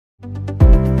Welcome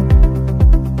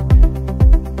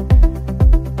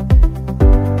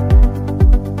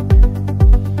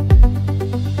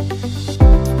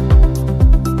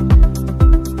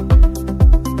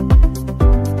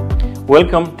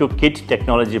to KIIT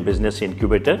Technology Business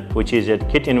Incubator, which is at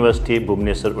KIIT University,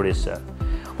 Bhubaneswar, Odisha.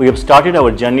 We have started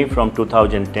our journey from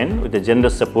 2010 with the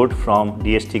generous support from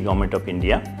DST Government of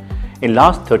India. In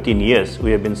last 13 years,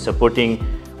 we have been supporting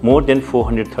more than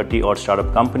 430 odd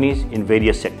startup companies in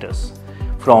various sectors,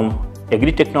 from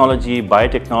agri-technology,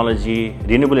 biotechnology,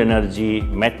 renewable energy,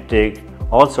 medtech,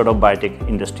 all sort of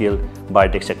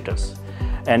biotech sectors.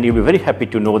 And you'll be very happy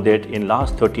to know that in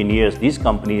last 13 years, these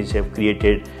companies have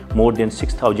created more than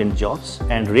 6,000 jobs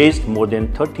and raised more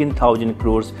than 13,000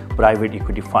 crores private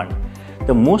equity fund.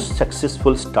 The most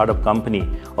successful startup company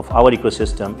of our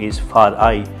ecosystem is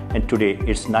FarEye, and today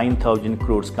it's 9,000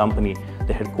 crores company.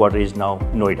 The headquarters is now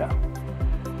Noida.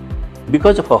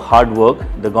 Because of our hard work,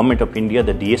 the Government of India,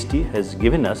 the DST, has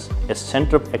given us a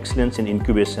Center of Excellence in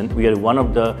Incubation. We are one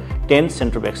of the 10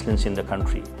 Center of Excellence in the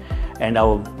country. And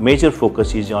our major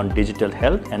focus is on digital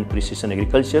health and precision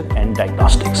agriculture and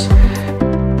diagnostics.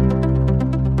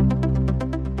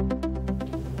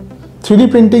 3D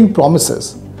printing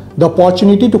promises the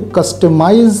opportunity to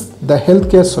customize the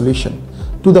healthcare solution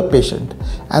to the patient,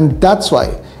 and that's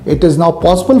why it is now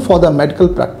possible for the medical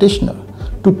practitioner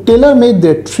to tailor-make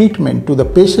their treatment to the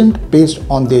patient based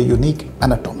on their unique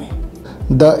anatomy.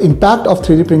 The impact of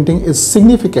 3D printing is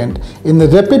significant in the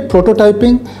rapid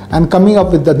prototyping and coming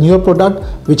up with the newer product,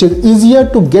 which is easier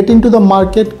to get into the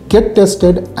market, get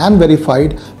tested and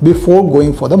verified before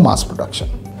going for the mass production.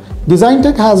 Design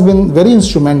Tech has been very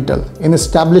instrumental in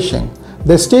establishing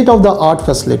the state-of-the-art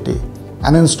facility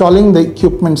and installing the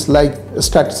equipments like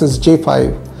Stratasys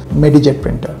J5 MediJet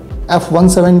printer,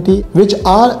 F170, which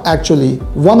are actually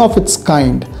one of its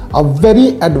kind, a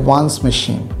very advanced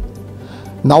machine.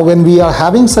 Now, when we are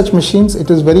having such machines,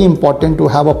 it is very important to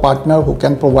have a partner who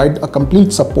can provide a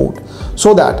complete support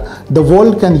so that the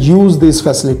world can use this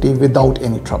facility without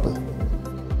any trouble.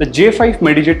 The J5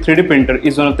 MediJet 3D printer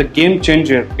is one of the game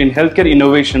changer in healthcare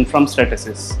innovation from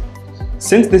Stratasys.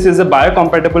 Since this is a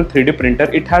biocompatible 3D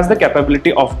printer, it has the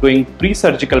capability of doing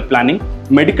pre-surgical planning,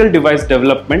 medical device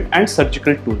development and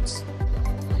surgical tools.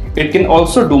 It can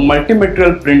also do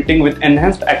multi-material printing with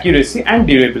enhanced accuracy and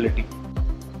durability.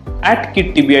 At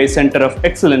KIIT TBI Center of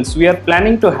Excellence, we are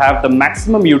planning to have the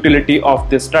maximum utility of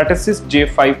the Stratasys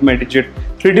J5 MediJet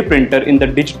 3D printer in the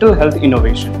digital health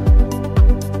innovation.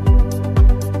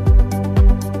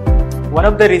 One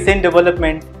of the recent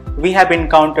development we have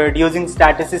encountered using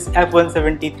Stratasys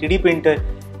F170 3D printer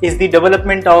is the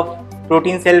development of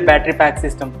protein cell battery pack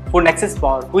system for Nexus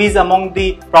Power, who is among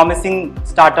the promising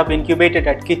startup incubated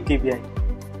at KIIT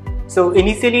TBI. So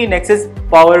initially Nexus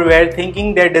Power were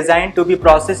thinking their design to be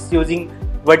processed using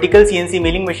vertical CNC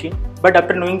milling machine, but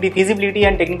after knowing the feasibility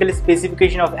and technical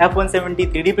specification of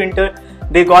F170 3D printer,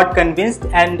 they got convinced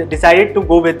and decided to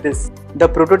go with this. The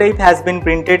prototype has been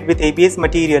printed with ABS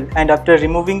material, and after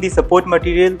removing the support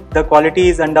material, the quality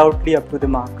is undoubtedly up to the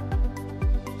mark.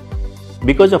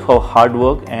 Because of our hard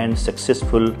work and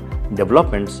successful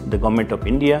developments, the Government of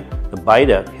India, the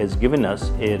BIDAC, has given us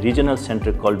a regional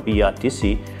center called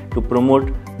BRTC to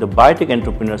promote the biotech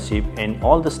entrepreneurship in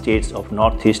all the states of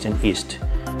Northeast and East.